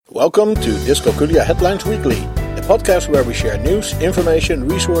Welcome to Dyscalculia Headlines Weekly, a podcast where we share news, information,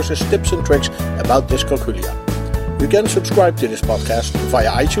 resources, tips and tricks about dyscalculia. You can subscribe to this podcast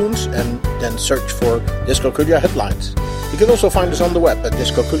via iTunes and then search for Dyscalculia Headlines. You can also find us on the web at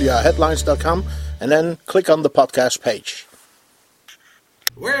dyscalculiaheadlines.com and then click on the podcast page.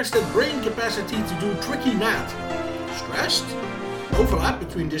 Where's the brain capacity to do tricky math? Stressed? Overlap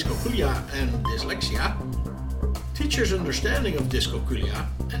between dyscalculia and dyslexia? Teachers' understanding of dyscalculia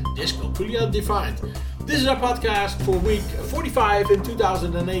and dyscalculia defined. This is our podcast for week 45 in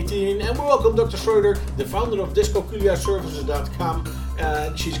 2018, and we welcome Dr. Schroeder, the founder of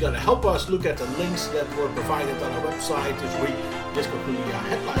dyscalculiaservices.com. She's going to help us look at the links that were provided on our website this week,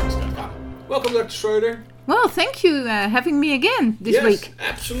 dyscalculiaheadlines.com. Welcome, Dr. Schroeder. Well, thank you having me again this week.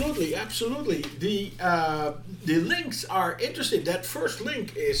 Absolutely. The links are interesting. That first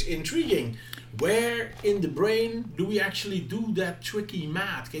link is intriguing. Where in the brain do we actually do that tricky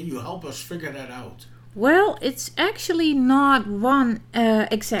math? Can you help us figure that out? Well, it's actually not one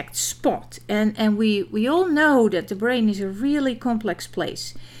exact spot. And we all know that the brain is a really complex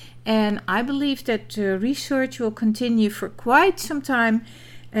place. And I believe that research will continue for quite some time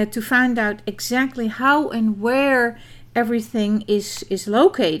to find out exactly how and where everything is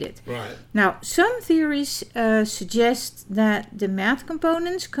located. Right. Now, some theories suggest that the math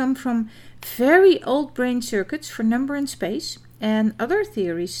components come from very old brain circuits for number and space, and other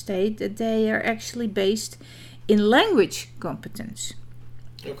theories state that they are actually based in language competence.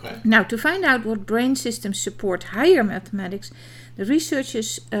 Okay. Now, to find out what brain systems support higher mathematics, the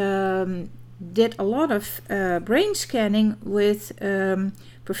researchers did a lot of brain scanning with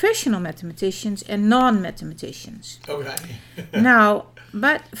professional mathematicians and non-mathematicians. Okay. Now,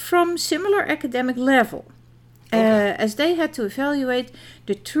 but from similar academic level, as they had to evaluate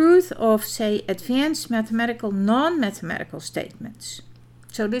the truth of, say, advanced mathematical, non-mathematical statements.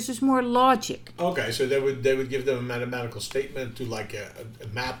 So this is more logic. Okay, so they would give them a mathematical statement to like a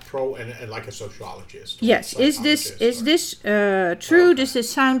math pro and like a sociologist. Yes, is this true? Okay. Does this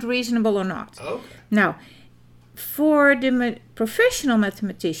sound reasonable or not? Okay. Now, for the professional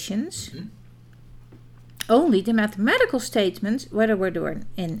mathematicians, only the mathematical statements, whether we're doing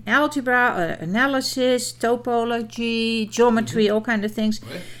in algebra, analysis, topology, geometry, all kind of things,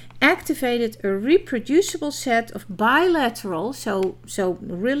 right, activated a reproducible set of bilateral, so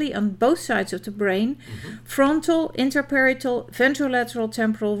really on both sides of the brain, frontal, interparietal, ventrolateral,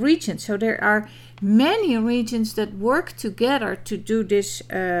 temporal regions. So there are many regions that work together to do this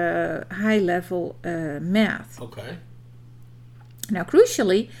high-level math. Okay. Now,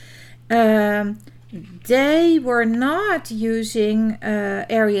 crucially, they were not using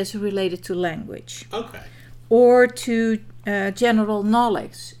areas related to language. Okay. Or to general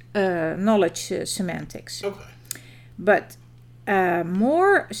knowledge semantics. Okay. But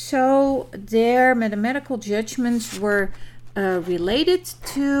more so, their mathematical judgments were related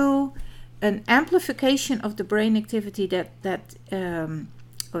to an amplification of the brain activity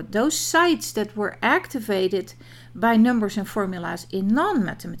or those sites that were activated by numbers and formulas in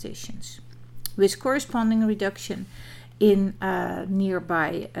non-mathematicians, with corresponding reduction in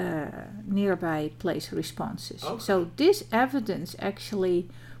nearby place responses. Okay. So this evidence actually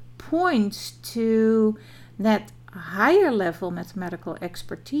points to that higher level mathematical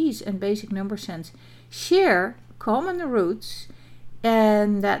expertise and basic number sense share common roots,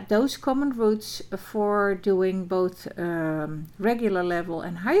 and that those common roots for doing both regular level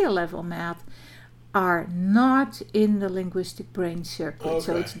and higher level math are not in the linguistic brain circuit. Okay.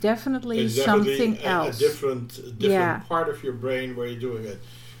 So it's definitely something else. A different part of your brain where you're doing it.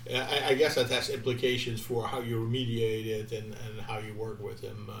 I guess that has implications for how you remediate it and how you work with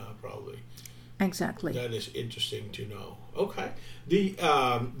them, probably. Exactly. That is interesting to know. Okay.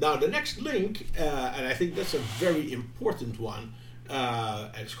 Now the next link, and I think that's a very important one.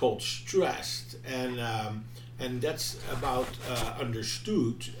 It's called stressed, and that's about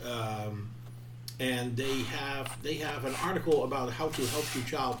understood. And they have an article about how to help your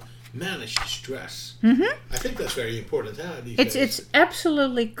child manage stress. I think that's very important. It's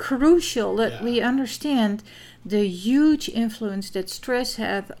absolutely crucial that we understand the huge influence that stress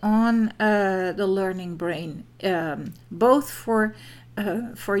has on the learning brain, both for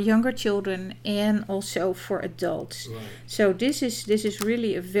younger children and also for adults. Right. So this is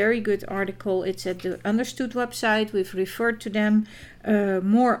really a very good article. It's at the Understood website. We've referred to them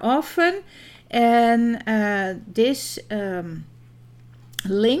more often. And this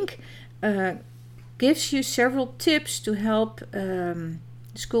link gives you several tips to help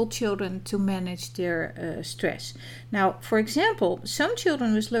school children to manage their stress. Now, for example, some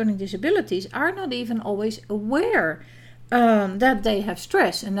children with learning disabilities are not even always aware that they have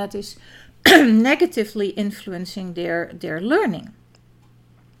stress, and that is negatively influencing their learning.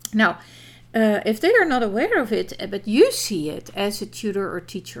 Now, if they are not aware of it, but you see it as a tutor or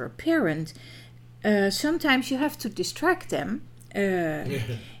teacher or parent, sometimes you have to distract them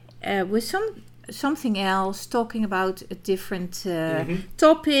with something else, talking about a different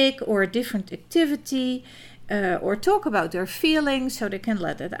topic or a different activity, or talk about their feelings so they can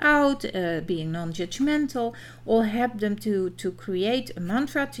let it out, being non-judgmental, or help them to create a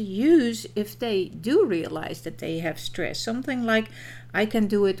mantra to use if they do realize that they have stress. Something like, I can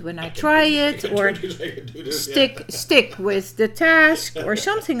do it when I try it, or stick with the task, or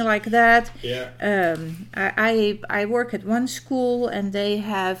something like that. I work at one school and they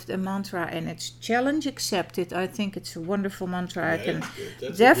have the mantra, and it's challenge accepted. I think it's a wonderful mantra. I can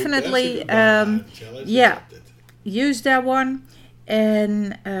definitely use that one,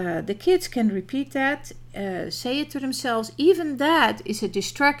 and the kids can repeat that, say it to themselves. Even that is a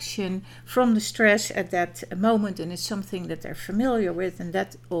distraction from the stress at that moment, and it's something that they're familiar with, and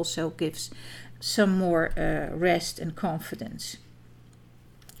that also gives some more rest and confidence.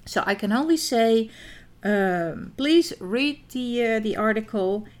 So I can only say, please read the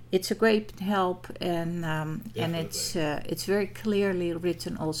article. It's a great help, and it's very clearly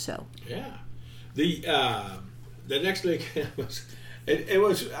written also. Yeah. The next link was, it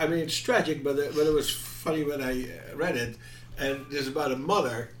was, I mean, it's tragic, but it was funny when I read it. And this is about a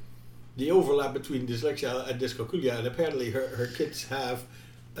mother, the overlap between dyslexia and dyscalculia, and apparently her kids have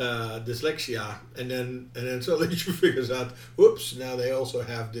dyslexia, and then suddenly she figures out, whoops, now they also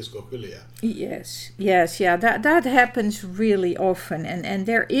have dyscalculia. Yes, that happens really often, and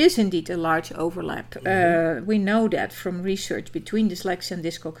there is indeed a large overlap. We know that from research between dyslexia and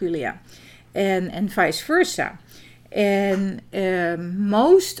dyscalculia, and vice versa. And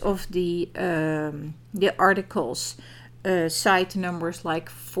most of the articles cite numbers like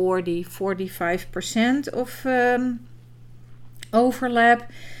 40-45% of overlap.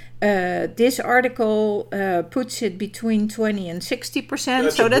 This artitle puts it between 20 and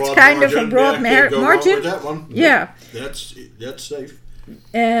 60%, so that's kind of a broad margin. That one. Yeah, that's safe.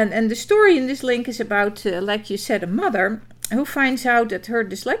 And the story in this link is about, like you said, a mother who finds out that her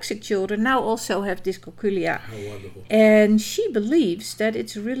dyslexic children now also have dyscalculia. How wonderful. And she believes that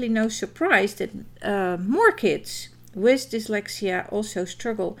it's really no surprise that more kids with dyslexia also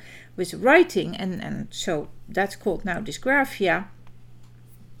struggle with writing, and so that's called now dysgraphia,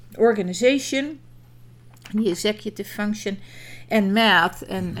 organization, the executive function, and math,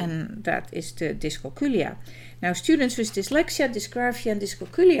 and that is the dyscalculia. Now, students with dyslexia, dysgraphia, and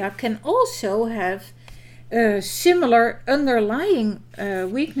dyscalculia can also have similar underlying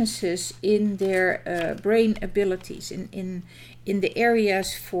weaknesses in their brain abilities, in the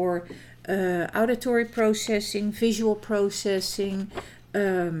areas for auditory processing, visual processing.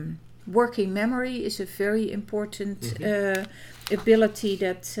 Working memory is a very important ability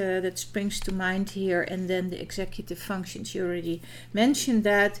that springs to mind here, and then the executive functions. You already mentioned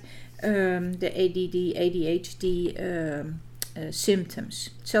that, the ADD, ADHD symptoms.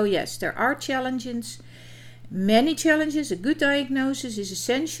 So yes, there are challenges. Many challenges. A good diagnosis is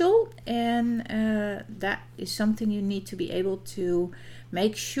essential, and that is something you need to be able to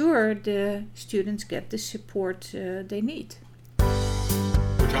make sure the students get the support they need.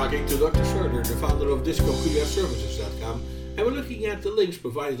 We're talking to Dr. Schroeder, the founder of dyscalculiaservices.com, and we're looking at the links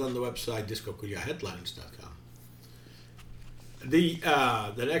provided on the website dyscalculiaheadlines.com. The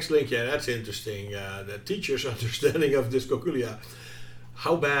next link, that's interesting. The teacher's understanding of dyscalculia.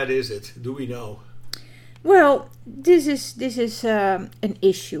 How bad is it? Do we know? Well, this is an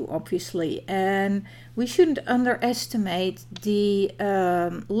issue, obviously, and we shouldn't underestimate the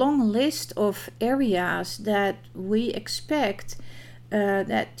long list of areas that we expect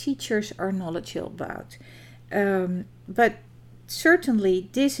that teachers are knowledgeable about. But certainly,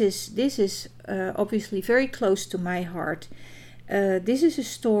 this is obviously very close to my heart. This is a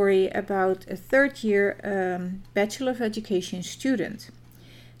story about a third-year Bachelor of Education student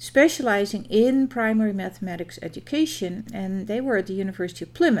specializing in primary mathematics education, and they were at the University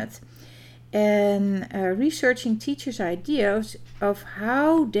of Plymouth, and researching teachers' ideas of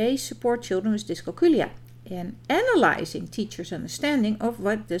how they support children with dyscalculia, and analyzing teachers' understanding of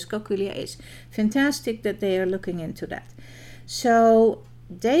what dyscalculia is. Fantastic that they are looking into that. So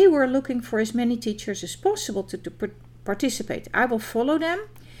they were looking for as many teachers as possible to participate. I will follow them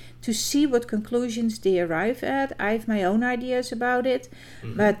to see what conclusions they arrive at. I have my own ideas about it,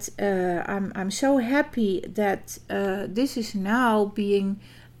 but I'm so happy that this is now being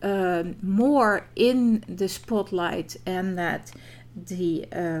more in the spotlight, and that the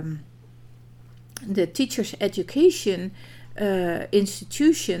the teachers' education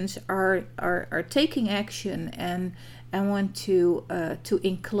institutions are taking action and want to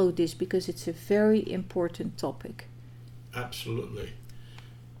include this, because it's a very important topic. Absolutely.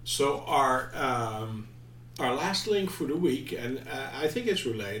 So our last link for the week, and I think it's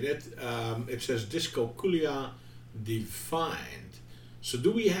related. It says dyscalculia defined. So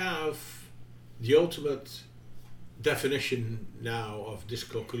do we have the ultimate definition now of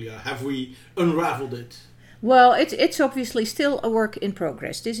dyscalculia? Have we unraveled it? Well, it's obviously still a work in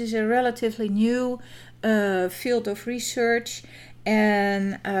progress. This is a relatively new field of research,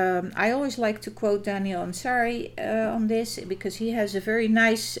 and I always like to quote Daniel Ansari on this, because he has a very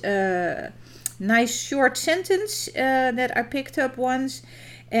nice short sentence that I picked up once,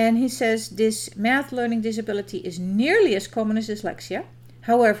 and he says, this math learning disability is nearly as common as dyslexia.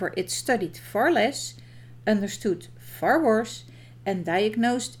 However, it's studied far less, understood far worse, and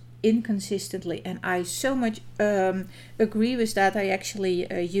diagnosed inconsistently. And I so much agree with that. I actually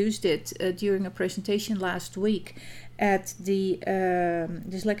used it during a presentation last week at the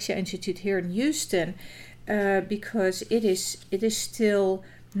Dyslexia Institute here in Houston, because it is still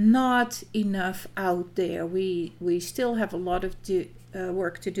not enough out there. We still have a lot of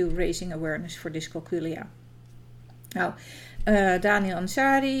work to do raising awareness for dyscalculia. Now, Daniel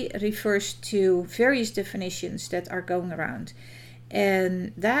Ansari refers to various definitions that are going around,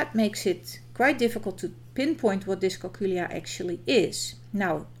 and that makes it quite difficult to pinpoint what dyscalculia actually is.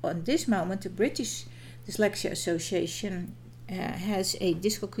 Now, on this moment, the British Dyslexia Association has a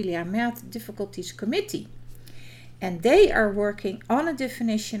Dyscalculia Math Difficulties Committee, and they are working on a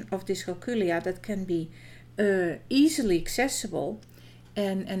definition of dyscalculia that can be easily accessible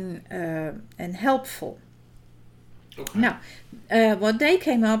and helpful. Okay. Now, what they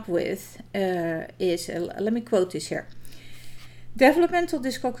came up with is, let me quote this here. Developmental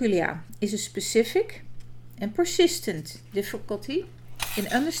dyscalculia is a specific and persistent difficulty in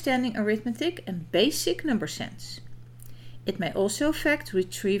understanding arithmetic and basic number sense. It may also affect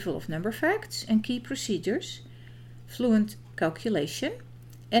retrieval of number facts and key procedures, fluent calculation,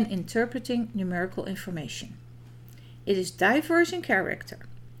 and interpreting numerical information. It is diverse in character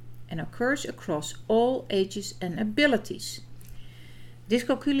and occurs across all ages and abilities.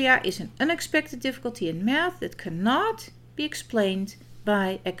 Dyscalculia is an unexpected difficulty in math that cannot be explained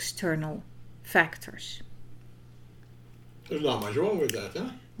by external factors. There's not much wrong with that, huh?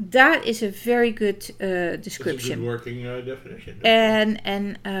 That is a very good description. It's a good working definition.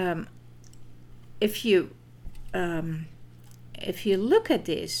 And if you look at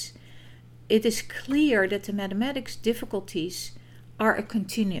this, it is clear that the mathematics difficulties are a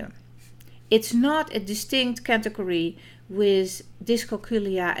continuum. It's not a distinct category with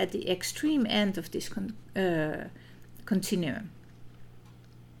dyscalculia at the extreme end of this continuum.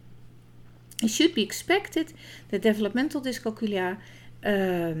 It should be expected that developmental dyscalculia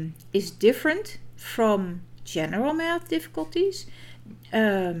is different from general math difficulties.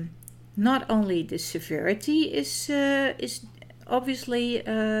 Not only the severity is obviously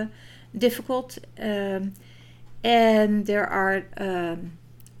difficult, and there are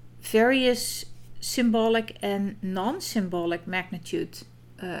various symbolic and non-symbolic magnitude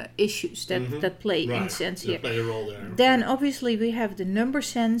issues that play in sense here. Play a role there. Then obviously we have the number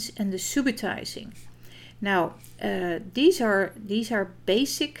sense and the subitizing. Now these are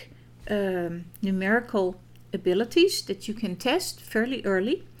basic numerical abilities that you can test fairly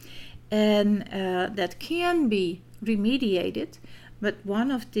early, and that can be remediated. But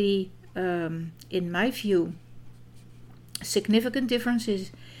one of the, in my view, significant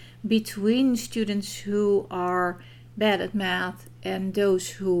differences between students who are bad at math and those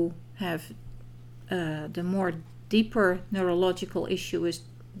who have the more deeper neurological issue is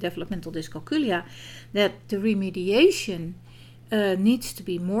developmental dyscalculia, that the remediation needs to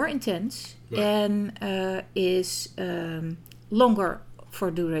be more intense, right, and is longer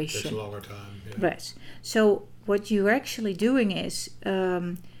for duration. It's a longer time. Yeah. Right. So what you're actually doing is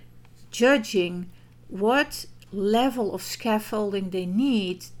judging what level of scaffolding they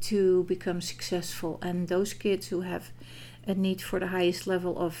need to become successful, and those kids who have a need for the highest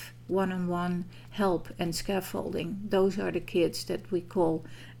level of one-on-one help and scaffolding, those are the kids that we call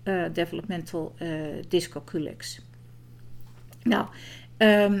developmental dyscalculics. Now,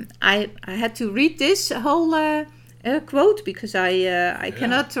 I had to read this whole quote because I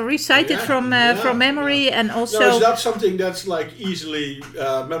cannot recite it from memory, and also no, it's not something that's like easily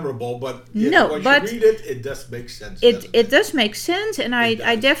memorable, but when you read it, it does make sense. It does make sense, and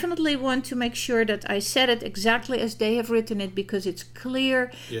I definitely want to make sure that I said it exactly as they have written it, because it's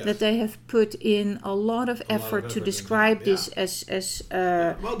clear that they have put in a lot of effort to describe this as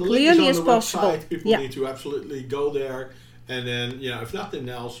clearly as possible. People need to absolutely go there, and then if nothing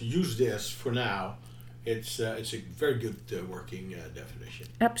else, use this for now. It's a very good working definition.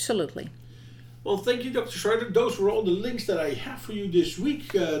 Absolutely. Well, thank you, Dr. Schroeder. Those were all the links that I have for you this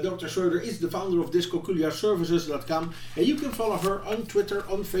week. Dr. Schroeder is the founder of dyscalculiaservices.com, and you can follow her on Twitter,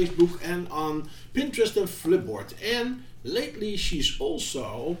 on Facebook, and on Pinterest and Flipboard. And lately, she's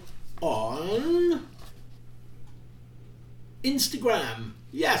also on Instagram.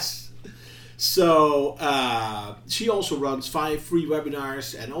 Yes. So she also runs 5 free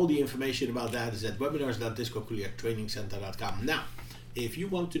webinars, and all the information about that is at webinars.dyscalculiatrainingcenter.com. Now, if you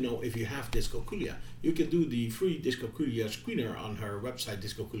want to know if you have dyscalculia, you can do the free dyscalculia screener on her website,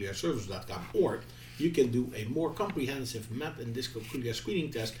 dyscalculiaservices.com, or you can do a more comprehensive math and dyscalculia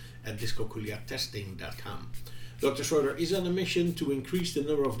screening test at dyscalculiatesting.com. Dr. Schroeder is on a mission to increase the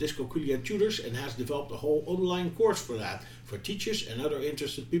number of dyscalculia tutors and has developed a whole online course for that, for teachers and other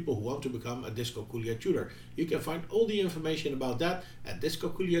interested people who want to become a dyscalculia tutor. You can find all the information about that at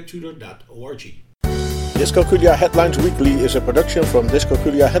dyscalculiatutor.org. Dyscalculia Headlines Weekly is a production from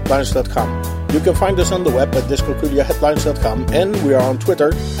dyscalculiaheadlines.com. You can find us on the web at dyscalculiaheadlines.com, and we are on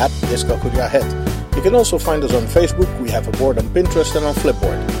Twitter at dyscalculiahead. You can also find us on Facebook. We have a board on Pinterest and on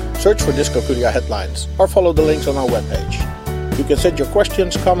Flipboard. Search for Dyscalculia Headlines or follow the links on our webpage. You can send your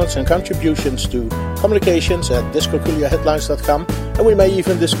questions, comments and contributions to communications@dyscalculiaheadlines.com, and we may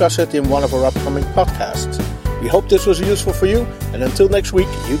even discuss it in one of our upcoming podcasts. We hope this was useful for you, and until next week,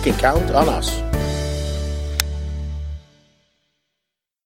 you can count on us.